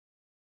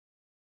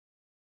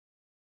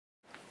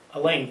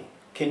Elaine,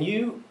 can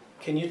you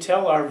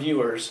tell our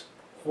viewers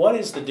what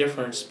is the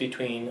difference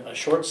between a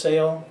short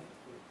sale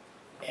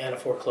and a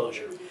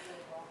foreclosure?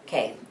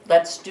 Okay,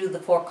 let's do the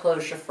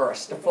foreclosure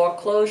first. A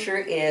foreclosure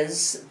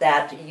is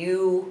that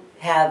you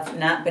have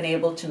not been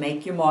able to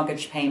make your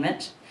mortgage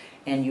payment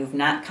and you've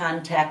not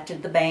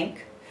contacted the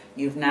bank,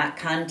 you've not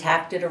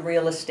contacted a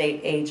real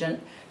estate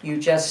agent, you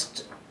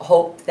just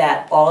hope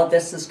that all of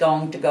this is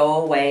going to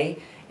go away,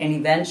 and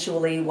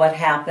eventually what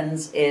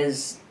happens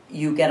is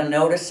you get a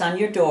notice on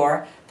your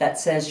door that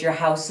says your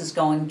house is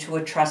going to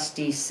a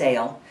trustee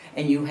sale,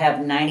 and you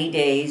have 90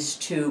 days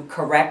to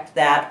correct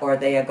that or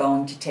they are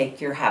going to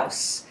take your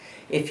house.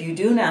 If you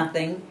do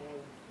nothing,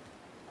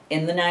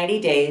 in the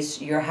 90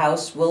 days, your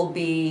house will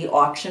be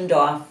auctioned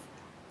off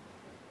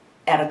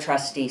at a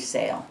trustee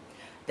sale.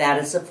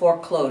 That is a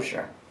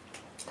foreclosure.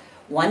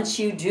 Once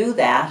you do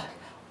that,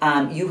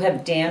 you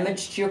have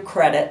damaged your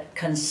credit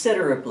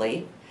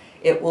considerably.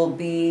 It will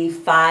be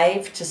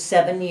 5 to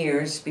 7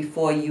 years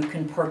before you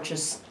can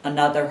purchase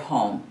another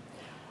home.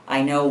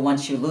 I know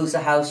once you lose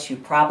a house, you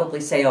probably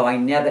say, oh, I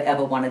never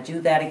ever want to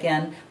do that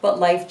again. But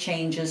life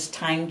changes,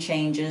 time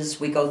changes.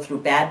 We go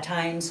through bad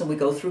times and we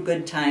go through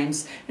good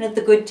times. And at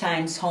the good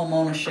times, home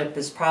ownership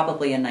is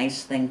probably a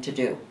nice thing to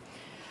do.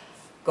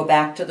 Go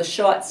back to the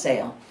short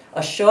sale.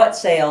 A short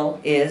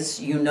sale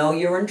is, you know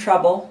you're in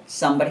trouble,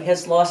 somebody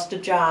has lost a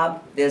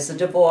job, there's a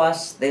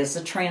divorce, there's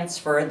a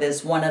transfer,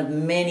 there's one of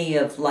many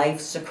of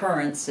life's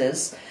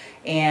occurrences,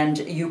 and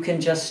you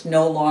can just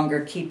no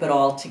longer keep it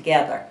all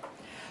together.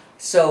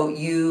 So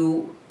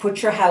you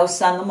put your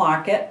house on the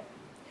market,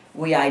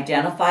 we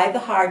identify the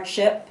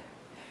hardship,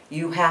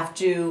 you have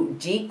to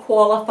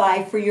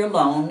dequalify for your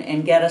loan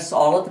and get us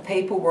all of the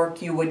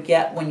paperwork you would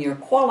get when you're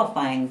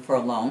qualifying for a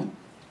loan.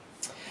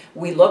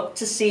 We look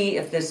to see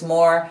if there's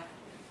more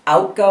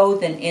outgo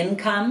than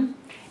income,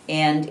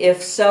 and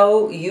if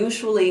so,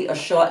 usually a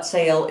short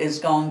sale is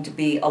going to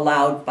be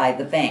allowed by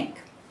the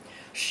bank.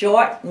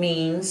 Short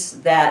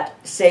means that,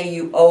 say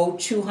you owe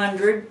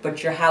 $200,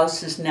 but your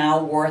house is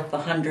now worth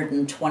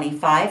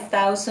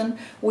 $125,000.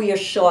 We are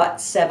short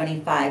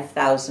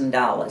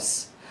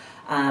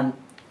 $75,000.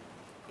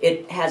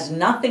 It has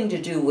nothing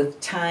to do with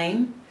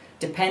time.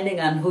 Depending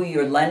on who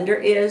your lender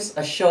is,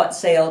 a short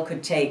sale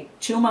could take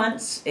 2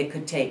 months, it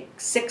could take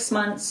 6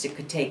 months, it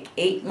could take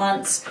 8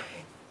 months,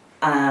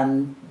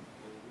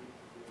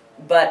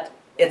 but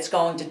it's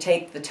going to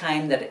take the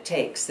time that it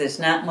takes. There's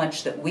not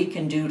much that we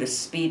can do to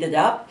speed it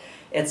up.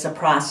 It's a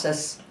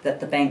process that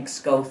the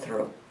banks go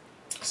through.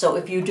 So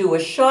if you do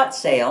a short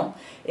sale,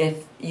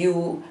 if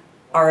you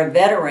are a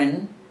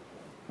veteran,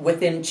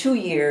 within 2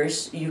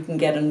 years you can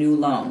get a new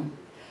loan.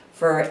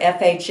 For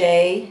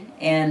FHA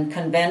and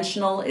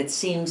conventional, it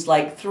seems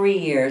like 3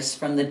 years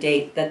from the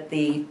date that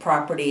the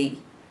property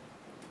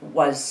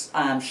was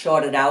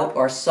shorted out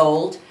or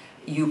sold,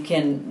 you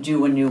can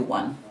do a new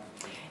one.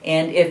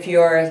 And if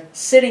you're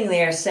sitting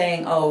there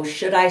saying, oh,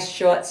 should I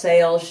short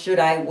sale, should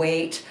I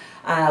wait?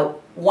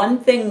 One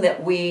thing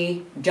that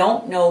we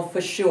don't know for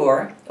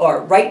sure,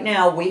 or right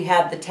now we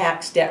have the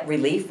Tax Debt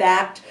Relief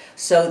Act,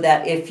 so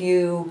that if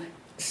you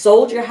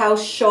sold your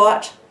house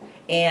short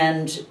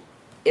and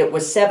it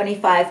was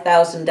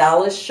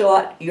 $75,000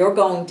 short, you're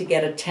going to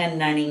get a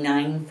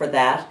 1099 for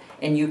that,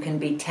 and you can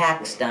be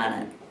taxed on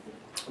it.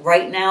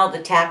 Right now,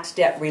 the Tax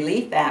Debt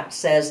Relief Act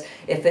says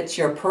if it's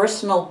your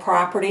personal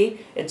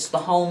property, it's the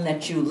home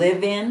that you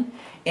live in,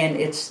 and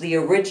it's the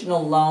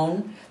original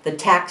loan, the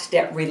Tax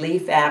Debt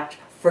Relief Act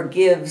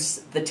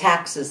forgives the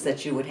taxes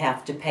that you would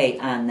have to pay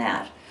on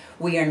that.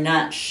 We are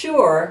not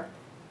sure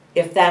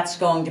if that's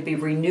going to be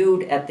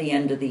renewed at the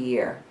end of the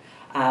year.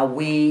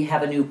 We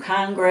have a new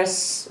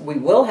Congress. We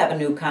will have a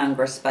new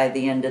Congress by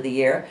the end of the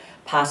year,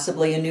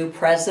 possibly a new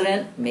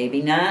president,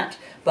 maybe not,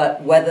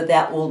 but whether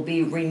that will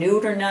be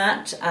renewed or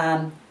not,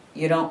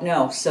 you don't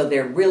know. So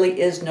there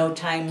really is no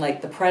time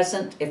like the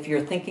present. If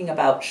you're thinking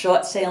about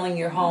short selling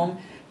your home,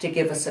 to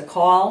give us a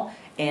call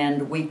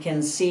and we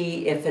can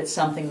see if it's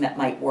something that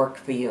might work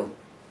for you.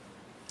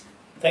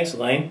 Thanks,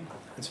 Elaine.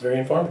 It's very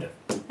informative.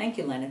 Thank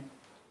you, Leonard.